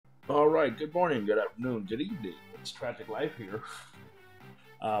All right, good morning, good afternoon, good evening. It's Tragic Life here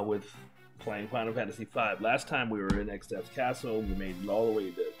with playing Final Fantasy V. Last time we were in Exdeath's castle, we made it all the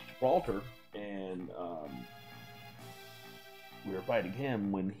way to Gibraltar, and we were fighting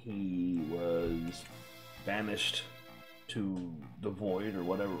him when he was banished to the Void or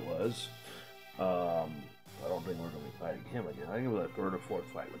whatever it was. I don't think we're going to be fighting him again. I think it was a third or fourth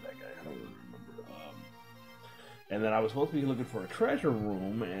fight with that guy. I don't really remember. And then I was supposed to be looking for a treasure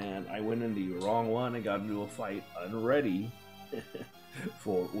room, and I went in the wrong one and got into a fight unready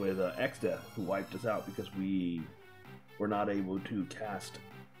with Exdeath, who wiped us out because we were not able to cast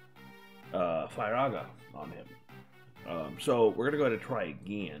Firaga on him. So we're gonna go ahead and try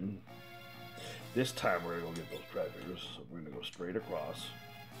again. This time we're gonna go get those treasures. So we're gonna go straight across.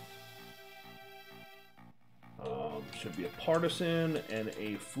 Should be a Partisan and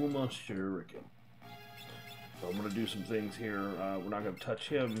a Fuma Shuriken. So I'm going to do some things here. We're not going to touch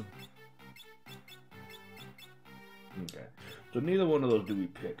him. Okay. So neither one of those do we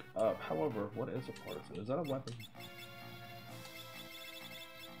pick up. However, what is a Partisan? Is that a weapon?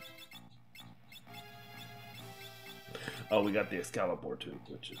 Oh, we got the Excalibur too,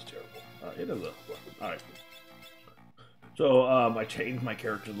 which is terrible. It is a weapon. Alright. So I changed my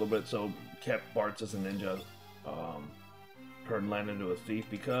character a little bit. So kept Bartz as a ninja. Turned Lan into a thief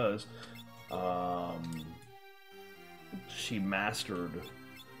because she mastered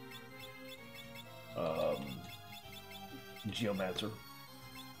Geomancer.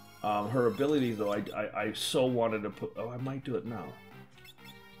 Her ability, though, I so wanted to put. Oh, I might do it now.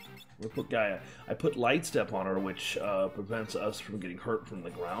 We'll put Gaia. I put Light Step on her, which prevents us from getting hurt from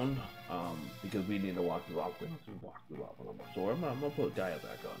the ground, because we need to walk the rock. We don't have to walk the rock no more. So I'm gonna put Gaia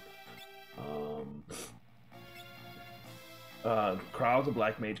back on. Crowd's a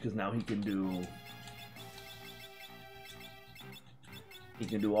black mage because now he can do. He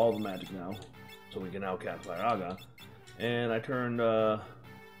can do all the magic now, so we can now cast Firaga. And I turned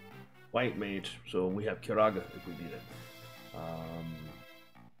White Mage, so we have Kiraga if we need it.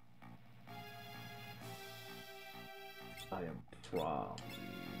 I am probably,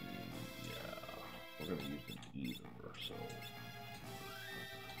 we're going to use an either, so.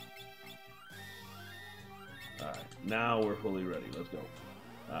 Alright, now we're fully ready, let's go.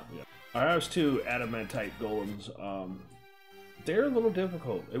 Yeah. I have 2 Adamantite Golems. They're a little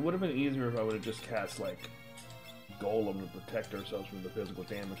difficult. It would have been easier if I would have just cast, like, Golem to protect ourselves from the physical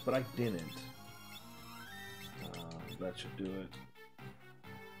damage, but I didn't. That should do it.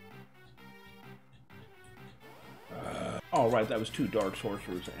 Alright, that was 2 Dark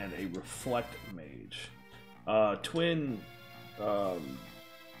Sorcerers and a Reflect Mage. Twin...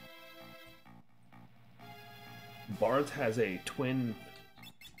 Barth has a twin...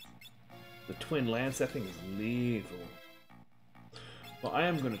 The Twin Lance, that thing is lethal. Well, I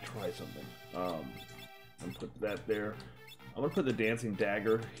am going to try something. I'm going to put that there. I'm going to put the Dancing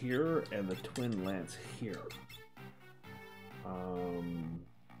Dagger here and the Twin Lance here.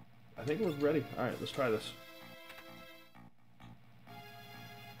 I think we're ready. Alright, let's try this.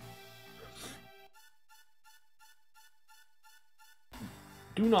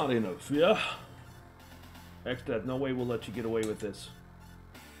 Do not interfere. Exdeath, no way we'll let you get away with this.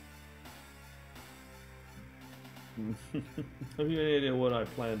 Have you any idea what I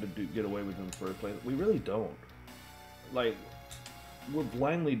plan to do, get away with in the first place? We really don't. Like, we're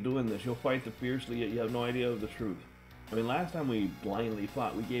blindly doing this. You'll fight the fiercely, yet you have no idea of the truth. I mean, last time we blindly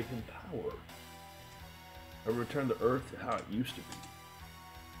fought, we gave him power. A return to Earth to how it used to be.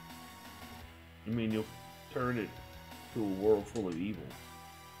 I mean, you'll turn it to a world full of evil.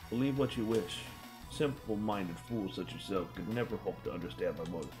 Believe what you wish. Simple-minded fools such as yourself could never hope to understand my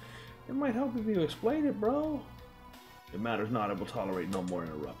motive. It might help if you explain it, bro. It matters not, I will tolerate no more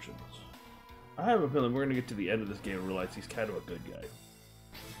interruptions. I have a feeling we're going to get to the end of this game and realize he's kind of a good guy.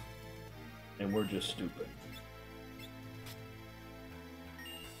 And we're just stupid.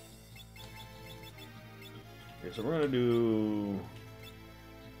 Okay, so we're going to do...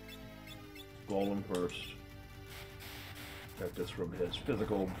 Golem first. Protect us from his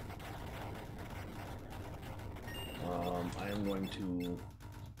physical. I am going to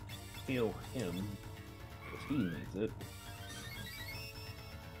heal him. He needs it.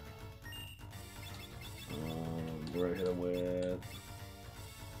 We're gonna hit him with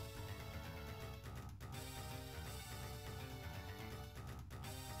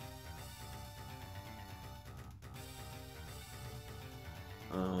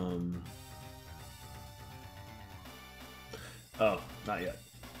oh, not yet.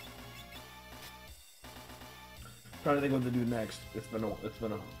 Trying to think what to do next. It's been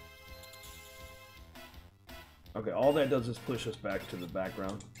a Okay, all that does is push us back to the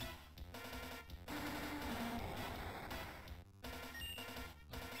background.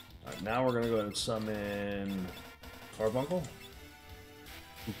 Alright, now we're gonna go ahead and summon Carbuncle,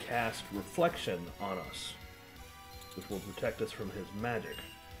 who casts Reflection on us, which will protect us from his magic.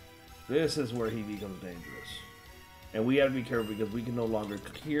 This is where he becomes dangerous. And we have to be careful because we can no longer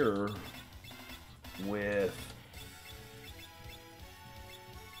cure with...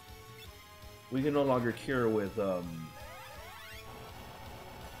 We can no longer cure with,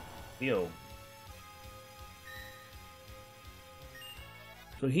 Theo.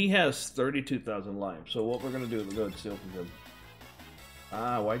 So he has 32,000 life. So what we're going to do is we're going to steal from him.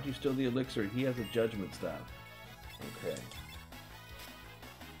 Ah, why'd you steal the elixir? He has a judgment staff. Okay.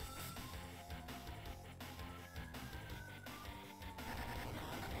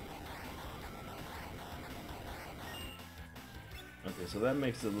 Okay, so that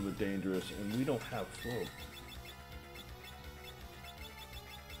makes it a little bit dangerous, and we don't have float.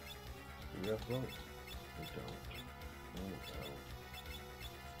 Do we have float? We don't. Oh, no.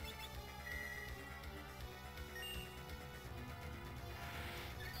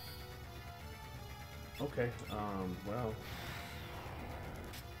 Okay, well.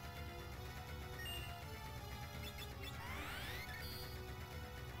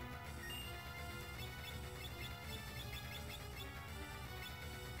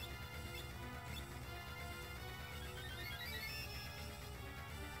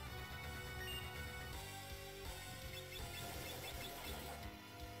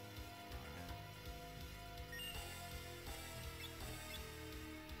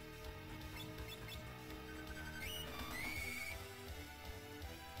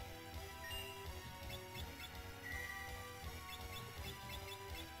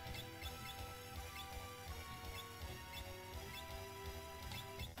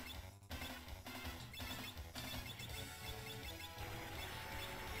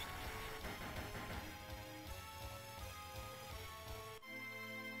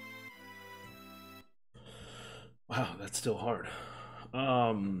 Wow, that's still hard. What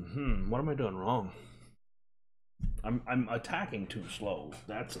am I doing wrong? I'm attacking too slow.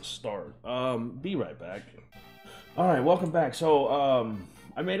 That's a start. Be right back. Alright, welcome back. So,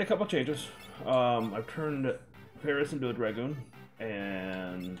 I made a couple changes. I've turned Paris into a Dragoon,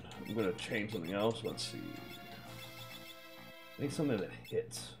 and I'm gonna change something else. Let's see. I need something that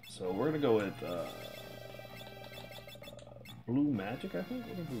hits. So we're gonna go with blue magic, I think.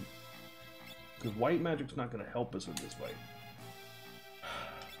 Because white magic's not going to help us in this fight.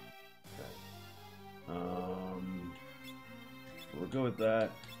 Okay. We'll go with that.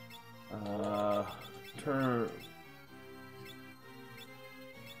 Turn.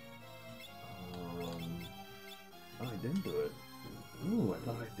 Oh, I didn't do it. Ooh, I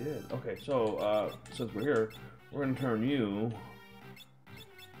thought I did. Okay, so since we're here, we're going to turn you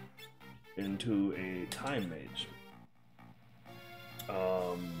into a time mage.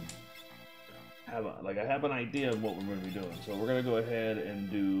 I have an idea of what we're going to be doing. So we're going to go ahead and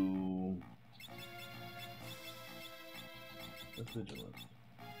do... What's vigilance?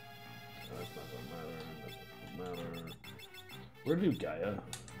 That's not going to matter. That's not going to matter. We're going to do Gaia.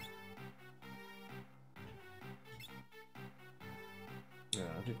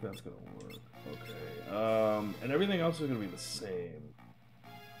 Yeah, I think that's going to work. Okay. And everything else is going to be the same.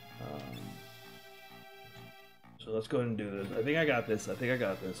 So let's go ahead and do this. I think I got this.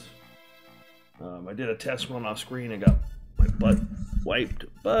 I did a test run off screen and got my butt wiped,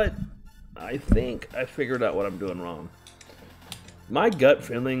 but I think I figured out what I'm doing wrong. My gut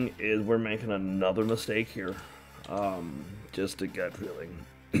feeling is we're making another mistake here. Just a gut feeling.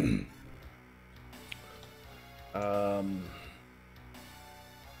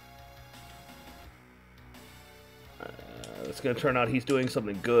 It's going to turn out he's doing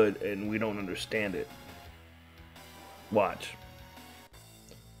something good and we don't understand it. Watch.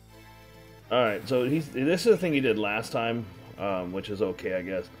 Alright, so this is the thing he did last time, which is okay, I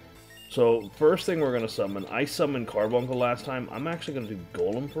guess. So, first thing we're going to summon, I summoned Carbuncle last time. I'm actually going to do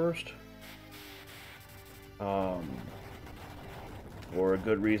Golem first. For a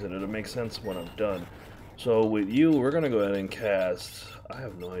good reason. It'll make sense when I'm done. So, with you, we're going to go ahead and cast... I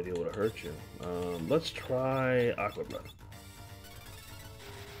have no idea what to hurt you. Let's try Aqua Breath.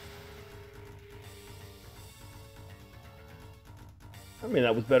 I mean,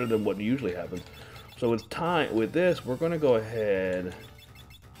 that was better than what usually happens. So it's time, with this, we're going to go ahead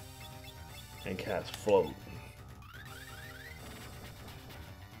and cast Float.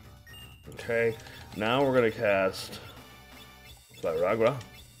 Okay, now we're going to cast Firagra.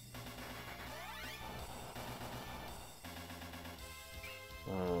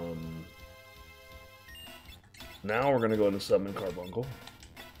 Now we're going to go into Summon Carbuncle.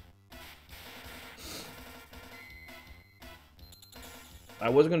 I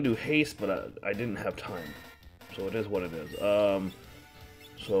was gonna do haste, but I didn't have time. So it is what it is.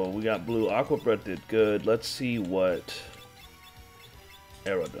 So we got blue. Aqua Breath did good. Let's see what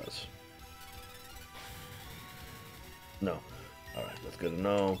Arrow does. No. Alright, that's good to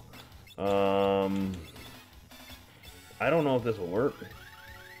know. I don't know if this will work.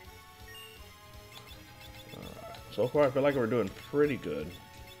 So far, I feel like we're doing pretty good.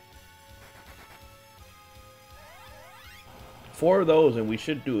 4 of those, and we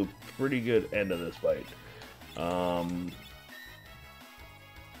should do a pretty good end of this fight.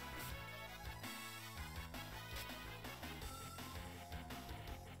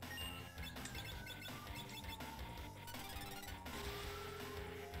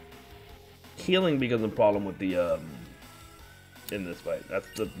 Healing becomes a problem with the in this fight. That's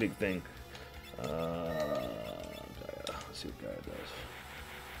the big thing. Let's see what guy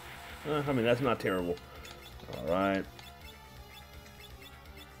does. I mean, that's not terrible. All right.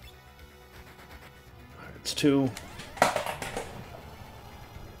 It's 2.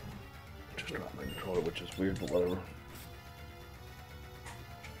 Just dropped my controller, which is weird, but whatever.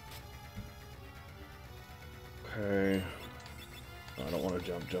 Okay. I don't want to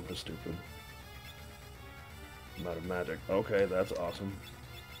jump. Jump is stupid. I'm out of magic. Okay, that's awesome.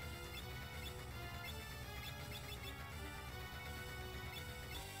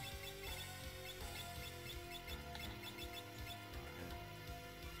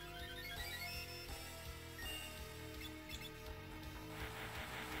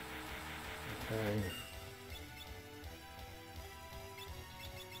 Okay.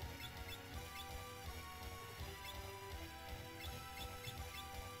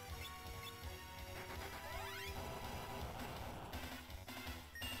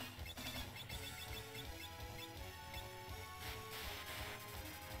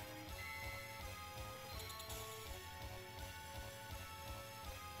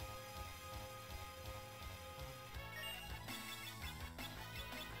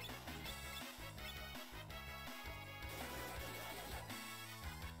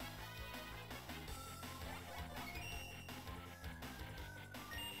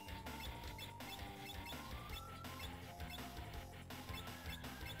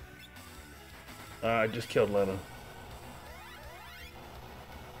 I just killed Lena.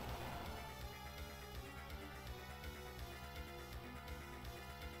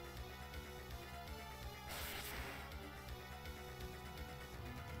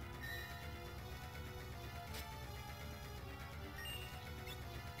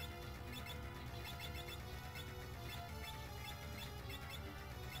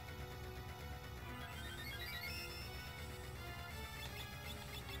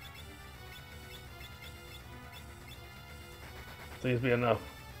 Please be enough.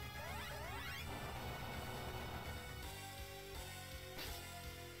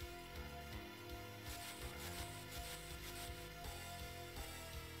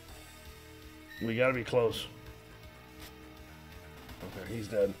 We gotta be close. Okay, he's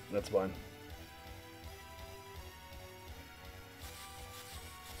dead. That's fine.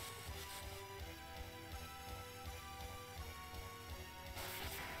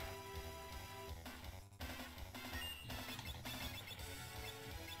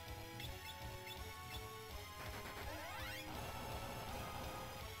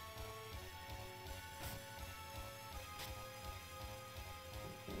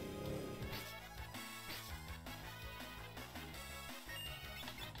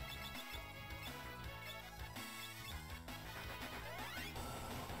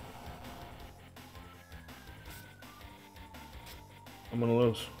 I'm gonna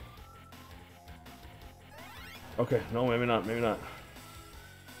lose. Okay, no, maybe not, maybe not.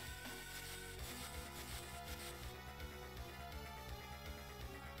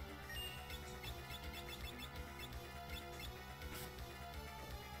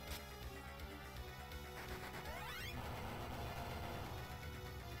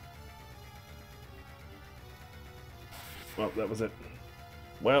 Well, that was it.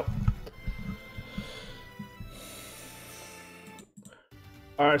 Well.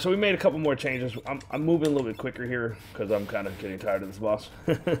 Alright, so we made a couple more changes. I'm moving a little bit quicker here because I'm kind of getting tired of this boss.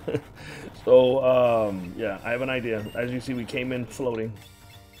 So, yeah, I have an idea. As you see, we came in floating.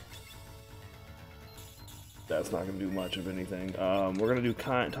 That's not going to do much of anything. We're going to do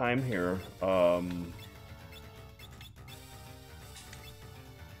time here.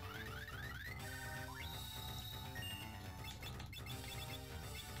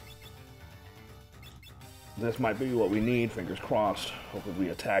 This might be what we need, fingers crossed. Hopefully we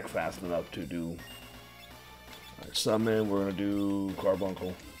attack fast enough to do... Alright, summon, we're gonna do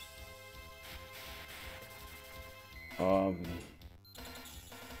Carbuncle.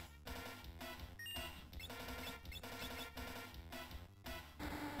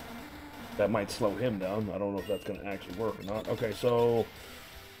 That might slow him down. I don't know if that's going to actually work or not. Okay, so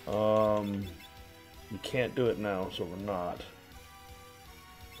we can't do it now, so we're not.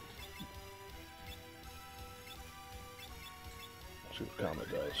 Let's see what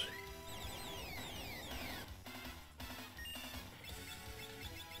Comet does.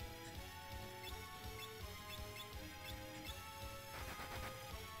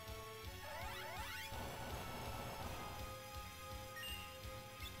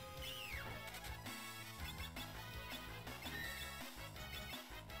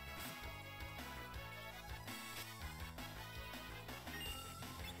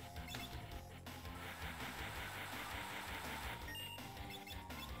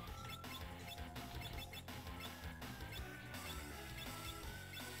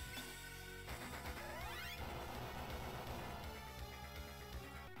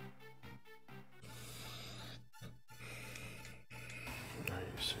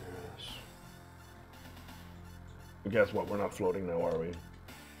 Guess what? We're not floating now, are we?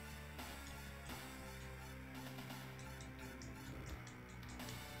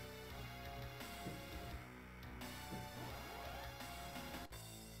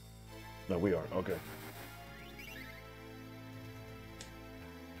 No, we are. Okay.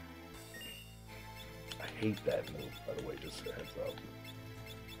 I hate that move, by the way, just a heads up.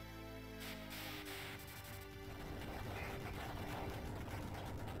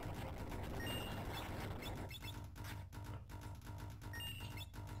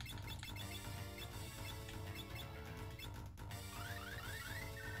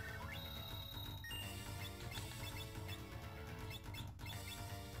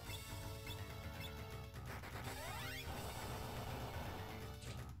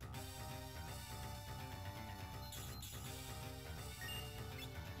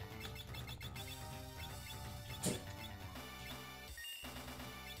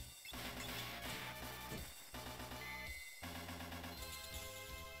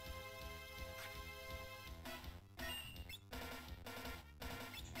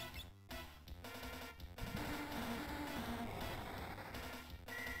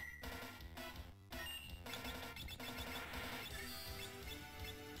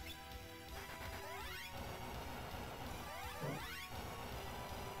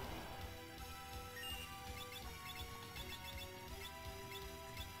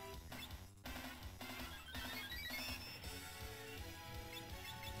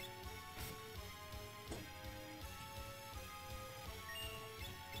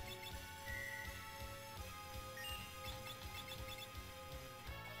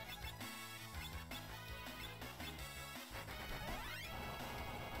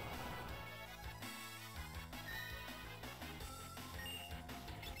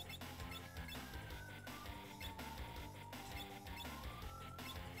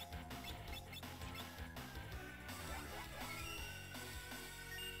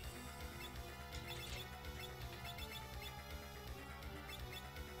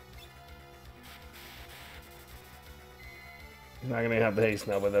 He's not gonna have the haste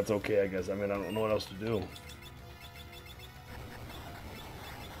now, but that's okay, I guess. I mean, I don't know what else to do.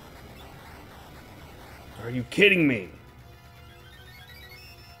 Are you kidding me?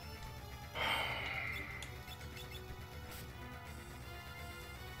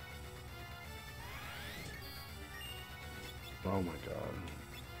 Oh my god.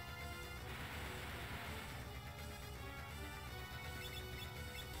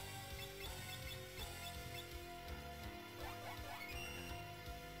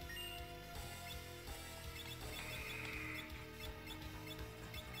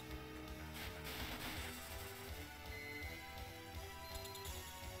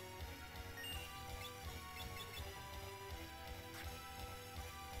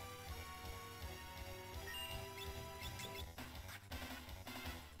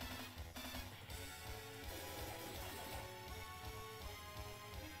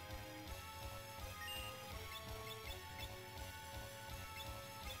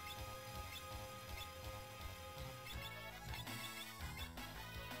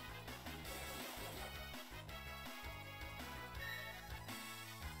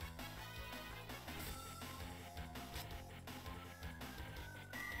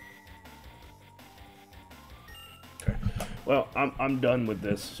 Well, I'm done with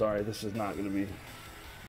this. Sorry, this is not going to be